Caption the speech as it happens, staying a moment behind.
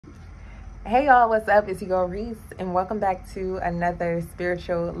Hey y'all, what's up? It's your girl Reese, and welcome back to another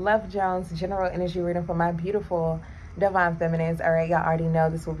Spiritual Love Jones general energy reading for my beautiful divine feminines. All right, y'all already know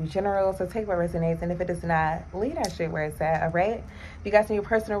this will be general, so take what resonates, and if it does not, leave that shit where it's at. All right, if you guys need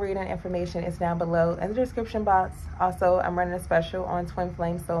personal reading information, it's down below in the description box. Also, I'm running a special on twin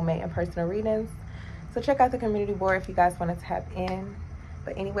flame, soulmate, and personal readings, so check out the community board if you guys want to tap in.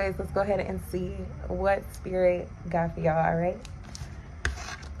 But anyways, let's go ahead and see what spirit got for y'all. All right,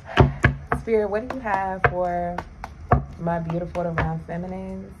 Spirit, what do you have for my beautiful divine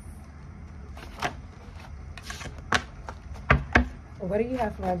feminines? What do you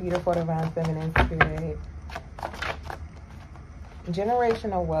have for my beautiful divine feminine, Spirit?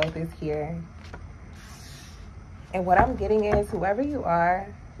 Generational wealth is here. And what I'm getting is, whoever you are,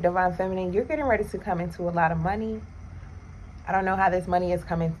 divine feminine, you're getting ready to come into a lot of money. I don't know how this money is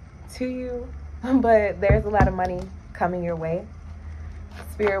coming to you, but there's a lot of money coming your way.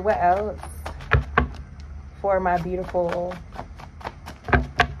 Spirit, what else for my beautiful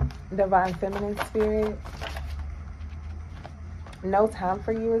divine feminine, Spirit? No time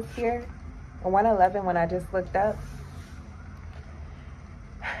for you is here. 111 when I just looked up.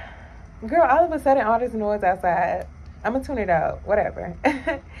 Girl, all of a sudden all this noise outside, I'm gonna tune it out, whatever.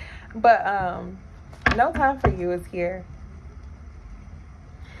 But no time for you is here.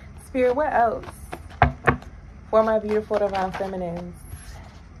 Spirit, what else for my beautiful divine feminines?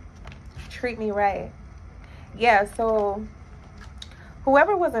 Treat me right. Yeah, so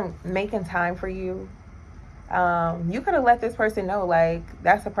whoever wasn't making time for you, you could have let this person know, like,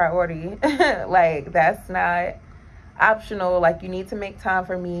 that's a priority. Like, that's not optional. Like, you need to make time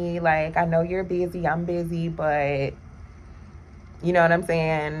for me. Like, I know you're busy, I'm busy, but you know what I'm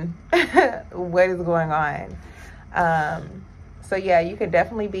saying? What is going on? So yeah, you could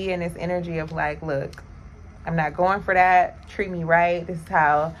definitely be in this energy of like, look, I'm not going for that. Treat me right. This is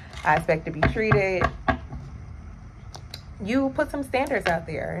how I expect to be treated. You put some standards out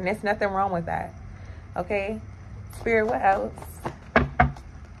there, and there's nothing wrong with that. Okay? Spirit, what else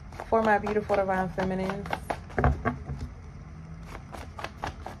for my beautiful divine feminines?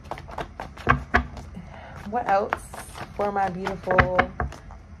 What else for my beautiful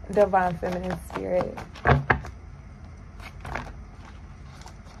divine feminine, Spirit?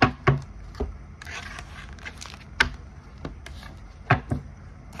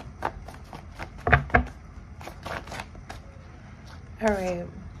 All right,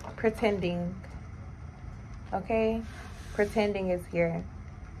 pretending. Okay, pretending is here.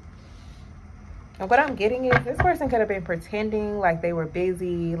 And what I'm getting is, this person could have been pretending like they were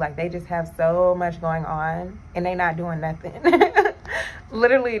busy, like they just have so much going on, and they not doing nothing.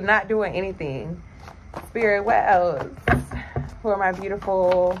 Literally not doing anything. Spirit, what else for my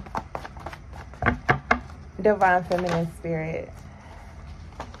beautiful divine feminine, Spirit?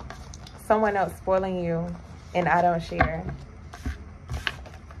 Someone else spoiling you, and I don't share.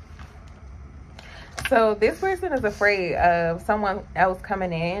 So this person is afraid of someone else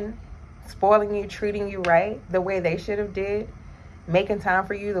coming in, spoiling you, treating you right the way they should have did, making time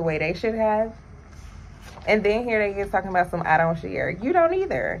for you the way they should have. And then here they is talking about some I don't share. You don't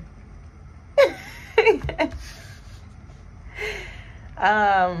either.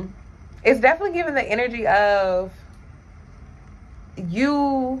 It's definitely giving the energy of,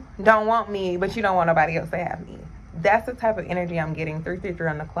 you don't want me, but you don't want nobody else to have me. That's the type of energy I'm getting. 333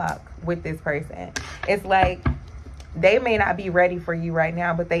 on the clock with this person. It's like they may not be ready for you right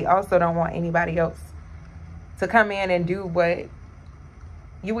now, but they also don't want anybody else to come in and do what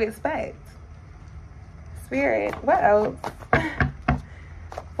you expect. Spirit, what else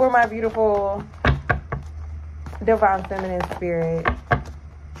for my beautiful divine feminine, Spirit?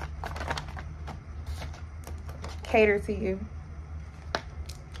 Cater to you.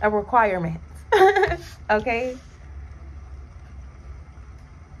 A requirement. Okay?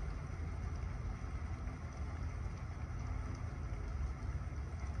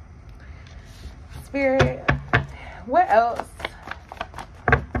 Spirit, what else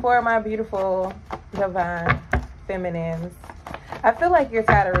for my beautiful divine feminines? I feel like you're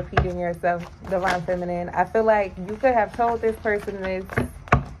tired of repeating yourself, divine feminine. I feel like you could have told this person this,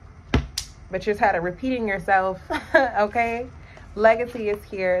 but you're tired of repeating yourself. Okay? Legacy is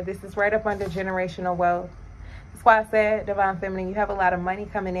here. This is right up under generational wealth. That's why I said, divine feminine, you have a lot of money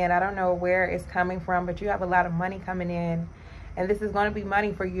coming in. I don't know where it's coming from, but you have a lot of money coming in, and this is going to be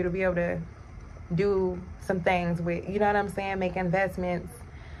money for you to be able to do some things with, you know what I'm saying, make investments,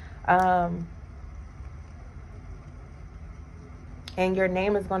 and your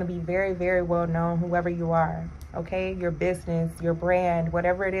name is going to be very, very well known, whoever you are. Okay, your business, your brand,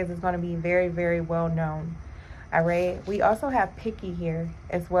 whatever it is going to be very, very well known. All right, we also have picky here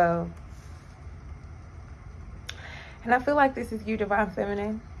as well. And I feel like this is you, Divine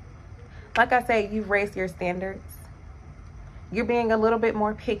Feminine. Like I said, you've raised your standards. You're being a little bit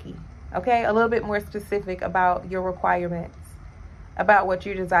more picky, okay? A little bit more specific about your requirements, about what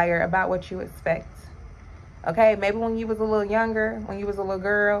you desire, about what you expect, okay? Maybe when you was a little younger, when you was a little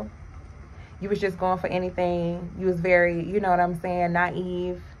girl, you was just going for anything. You was very, you know what I'm saying,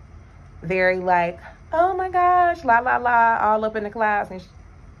 naive, very like, oh my gosh, la la la, all up in the clouds.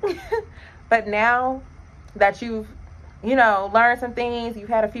 And but now that you've, you know, learned some things, you've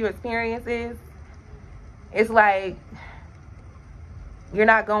had a few experiences, it's like, you're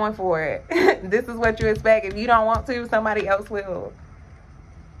not going for it. This is what you expect. If you don't want to, somebody else will.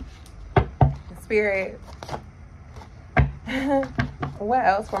 Spirit. What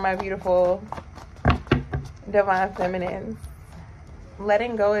else for my beautiful Divine Feminines?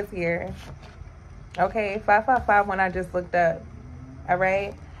 Letting go is here. Okay, 555 when I just looked up. All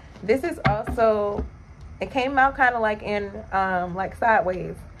right. This is also, it came out kind of like in like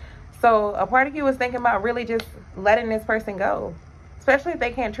sideways. So a part of you was thinking about really just letting this person go. Especially if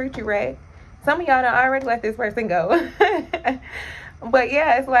they can't treat you right. Some of y'all done already let this person go. But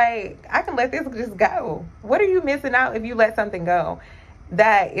yeah, it's like, I can let this just go. What are you missing out if you let something go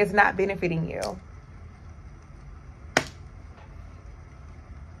that is not benefiting you?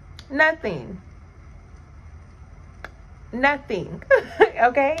 Nothing. Nothing.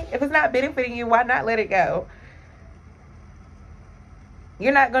 Okay? If it's not benefiting you, why not let it go?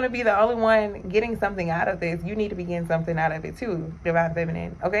 You're not going to be the only one getting something out of this. You need to be getting something out of it too, Divine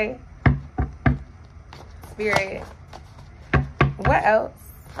Feminine. Okay? Spirit. What else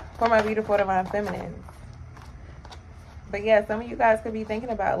for my beautiful Divine Feminine? But yeah, some of you guys could be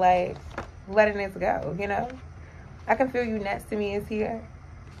thinking about like letting this go, you know? I can feel you next to me is here.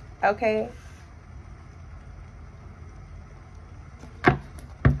 Okay?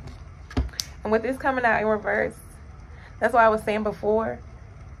 And with this coming out in reverse, that's why I was saying before,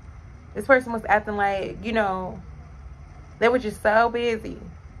 this person was acting like, you know, they were just so busy.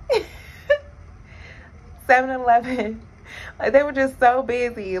 7-Eleven. Like, they were just so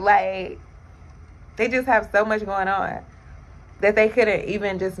busy. Like, they just have so much going on that they couldn't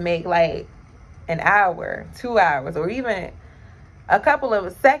even just make, like, an hour, 2 hours, or even a couple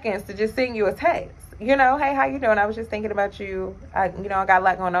of seconds to just send you a text. You know, hey, how you doing? I was just thinking about you. I got a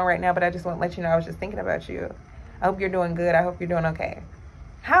lot going on right now, but I just want to let you know I was just thinking about you. I hope you're doing good. I hope you're doing okay.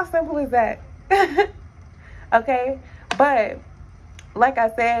 How simple is that? Okay? But, like I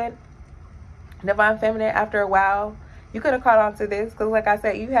said, Divine Feminine, after a while, you could have caught on to this. Because, like I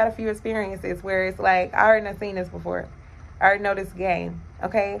said, you had a few experiences where it's like, I already seen this before. I already know this game.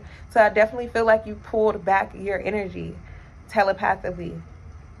 Okay? So, I definitely feel like you pulled back your energy telepathically.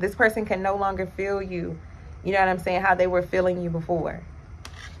 This person can no longer feel you. You know what I'm saying? How they were feeling you before.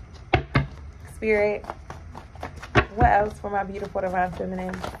 Spirit. What else for my beautiful Divine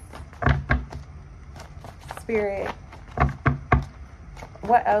Feminine? Spirit.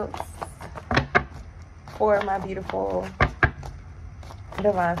 What else for my beautiful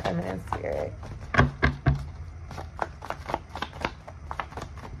Divine Feminine Spirit?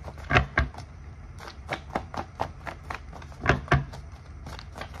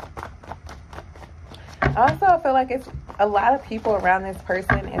 Also, I feel like it's a lot of people around this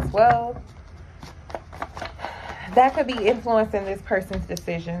person as well that could be influencing this person's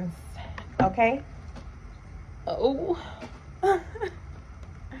decisions. Okay? Oh.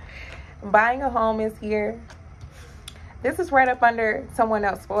 Buying a home is here. This is right up under someone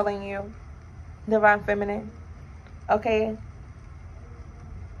else spoiling you. Divine Feminine. Okay?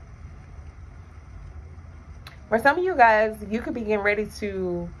 For some of you guys, you could be getting ready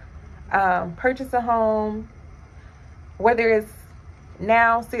to purchase a home, whether it's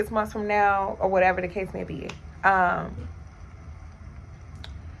now, 6 months from now, or whatever the case may be.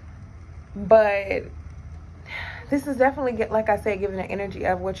 But this is definitely, like I said, giving the energy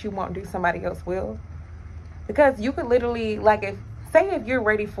of what you won't do, somebody else will. Because you could literally, like, if you're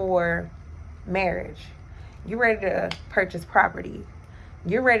ready for marriage, you're ready to purchase property,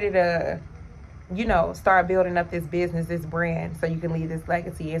 you're ready to, you know, start building up this business, this brand, so you can leave this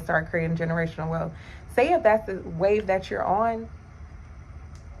legacy and start creating generational wealth. Say if that's the wave that you're on,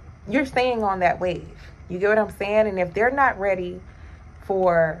 you're staying on that wave. You get what I'm saying? And if they're not ready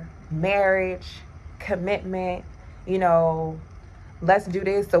for marriage, commitment, you know, let's do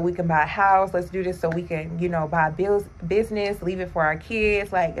this so we can buy a house, let's do this so we can, you know, buy business, leave it for our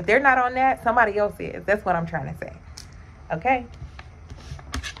kids. Like, if they're not on that, somebody else is. That's what I'm trying to say. Okay?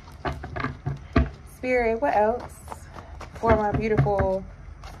 Spirit, what else for my beautiful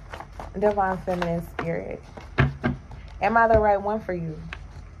Divine Feminine Spirit? Am I the right one for you?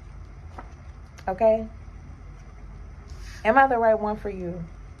 Okay? Am I the right one for you?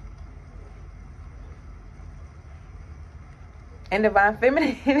 And Divine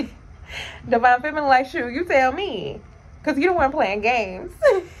Feminine, Divine Feminine, like, shoot, you tell me. Because you don't want playing games.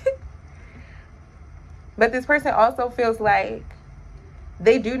 But this person also feels like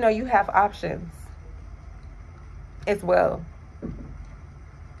they do know you have options as well.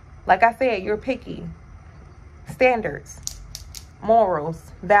 Like I said, you're picky. Standards,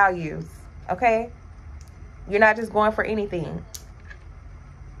 morals, values, okay? You're not just going for anything.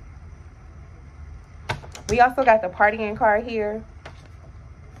 We also got the partying card here.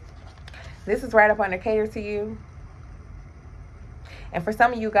 This is right up under cater to you. And for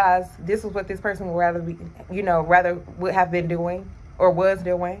some of you guys, this is what this person would rather be, rather would have been doing or was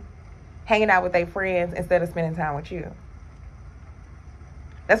doing. Hanging out with their friends instead of spending time with you.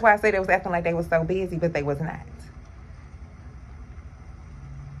 That's why I said it was acting like they were so busy, but they was not.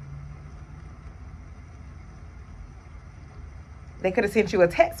 They could have sent you a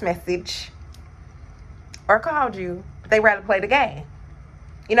text message or called you, but they rather play the game.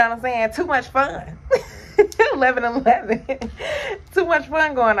 You know what I'm saying? Too much fun. 11-11. Too much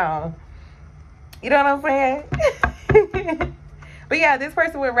fun going on. You know what I'm saying? But yeah, this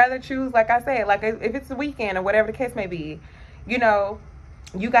person would rather choose, like I said, like if it's the weekend or whatever the case may be, you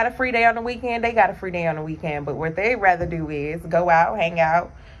got a free day on the weekend, they got a free day on the weekend. But what they rather do is go out, hang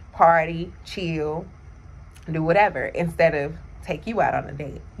out, party, chill, do whatever, instead of take you out on a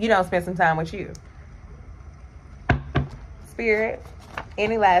date. Spend some time with you. Spirit,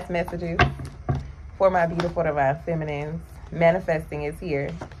 any last messages for my beautiful divine feminines? Manifesting is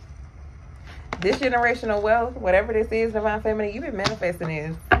here. This generational wealth, whatever this is, divine feminine, you've been manifesting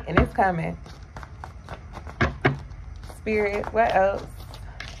this, and it's coming. Spirit, what else?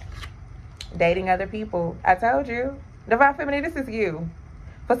 Dating other people. I told you. Divine feminine, this is you.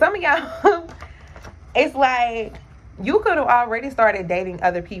 For some of y'all, it's like you could have already started dating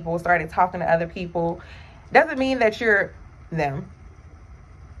other people, started talking to other people. Doesn't mean that you're them.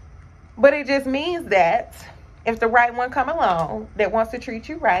 But it just means that if the right one come along that wants to treat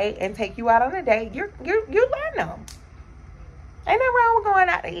you right and take you out on a date, you learn them. Ain't nothing wrong with going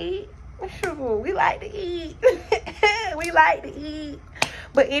out to eat. Sure, we like to eat. We like to eat.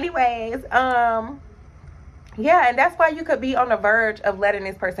 But anyways, yeah, and that's why you could be on the verge of letting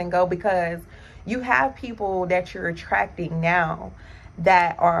this person go, because you have people that you're attracting now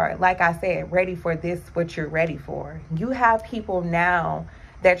that are, like I said, ready for this, what you're ready for. You have people now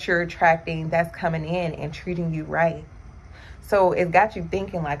that you're attracting that's coming in and treating you right. So it's got you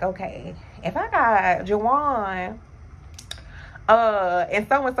thinking like, okay, if I got Jawan, and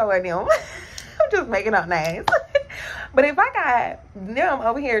so-and-so of them, I'm just making up names. But if I got them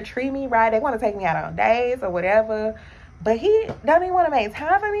over here treat me right, they want to take me out on dates or whatever, but he don't even want to make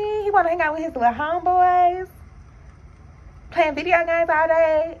time for me. He want to hang out with his little homeboys, playing video games all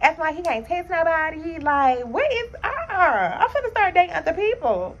day, acting like he can't text nobody. Like, what is, I'm finna start dating other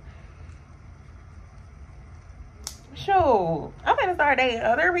people. Shoot, I'm finna start dating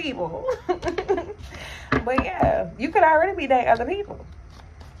other people. But yeah, you could already be dating other people.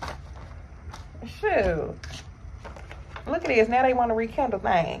 Shoot. Look at this. Now they want to rekindle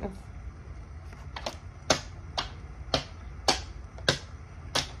things.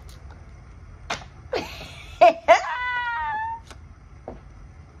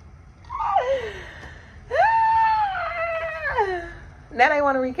 Now they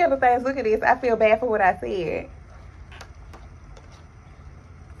want to rekindle things. Look at this. I feel bad for what I said.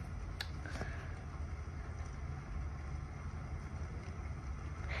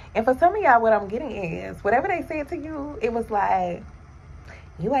 And for some of y'all, what I'm getting is, whatever they said to you, it was like,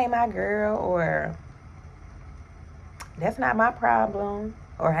 you ain't my girl, or that's not my problem,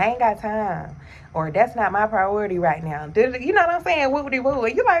 or I ain't got time, or that's not my priority right now. You know what I'm saying? Woo-de-woo.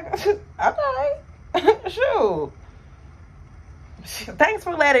 And you like, okay, shoot. Thanks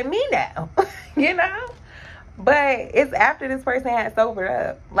for letting me know, But it's after this person had sobered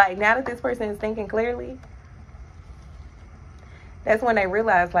up. Like, now that this person is thinking clearly, that's when they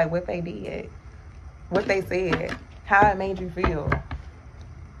realize, like, what they did, what they said, how it made you feel.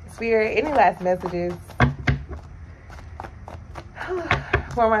 Spirit, any last messages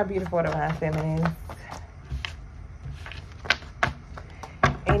for my beautiful divine feminines?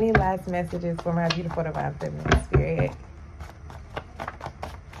 Any last messages for my beautiful divine feminine? Spirit.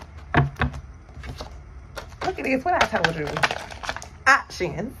 Look at this, what I told you.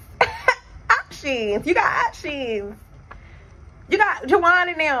 Options. Options. You got options. You got Jawan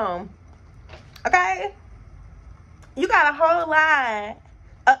and them. Okay? You got a whole line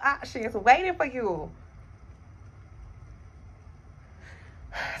of options waiting for you.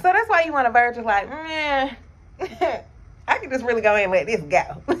 So that's why you want to verge of like, man, I can just really go ahead and let this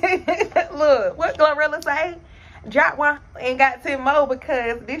go. Look, what Girlllll say? Drop one and got 10 more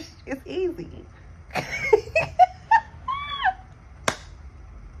because this is easy.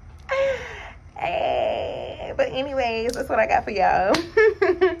 Hey, but anyways, that's what I got for y'all.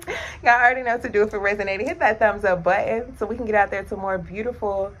 Y'all already know what to do if it resonated. Hit that thumbs up button so we can get out there to more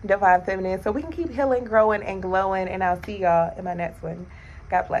beautiful divine feminine, so we can keep healing, growing, and glowing. And I'll see y'all in my next one.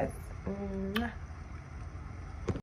 God bless.